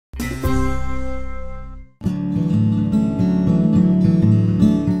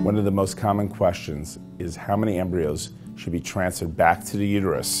One of the most common questions is how many embryos should be transferred back to the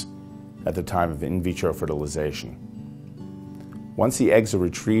uterus at the time of in vitro fertilization. Once the eggs are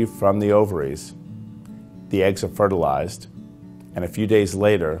retrieved from the ovaries, the eggs are fertilized, and a few days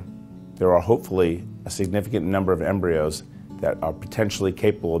later, there are hopefully a significant number of embryos that are potentially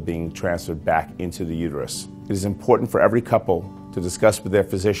capable of being transferred back into the uterus. It is important for every couple to discuss with their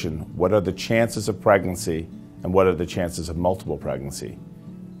physician what are the chances of pregnancy and what are the chances of multiple pregnancy,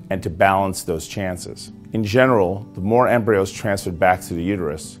 and to balance those chances. In general, the more embryos transferred back to the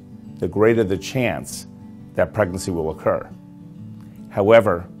uterus, the greater the chance that pregnancy will occur.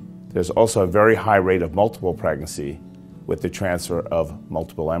 However, there's also a very high rate of multiple pregnancy with the transfer of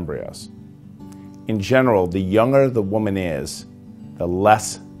multiple embryos. In general, the younger the woman is, the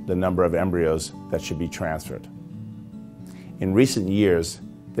less the number of embryos that should be transferred. In recent years,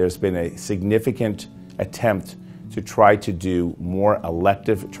 there's been a significant attempt to try to do more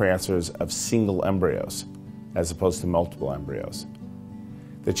elective transfers of single embryos as opposed to multiple embryos.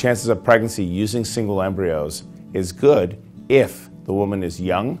 The chances of pregnancy using single embryos is good if the woman is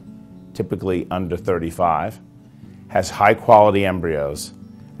young, typically under 35, has high quality embryos,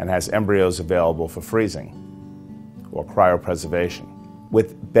 and has embryos available for freezing or cryopreservation.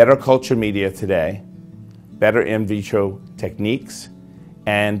 With better culture media today, better in vitro techniques,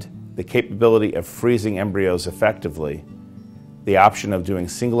 and the capability of freezing embryos effectively, the option of doing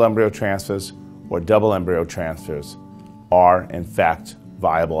single embryo transfers or double embryo transfers are, in fact,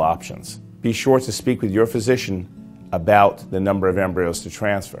 viable options. Be sure to speak with your physician about the number of embryos to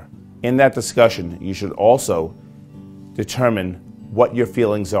transfer. In that discussion, you should also determine what your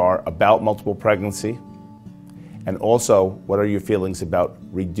feelings are about multiple pregnancy, and also what are your feelings about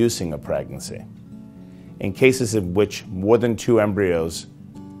reducing a pregnancy. In cases in which more than 2 embryos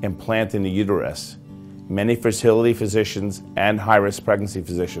implant in the uterus, many fertility physicians and high-risk pregnancy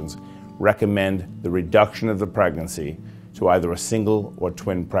physicians recommend the reduction of the pregnancy to either a single or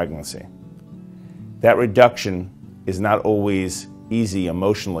twin pregnancy. That reduction is not always easy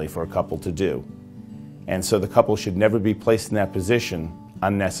emotionally for a couple to do, and so the couple should never be placed in that position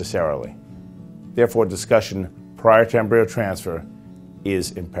unnecessarily. Therefore, discussion prior to embryo transfer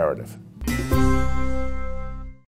is imperative.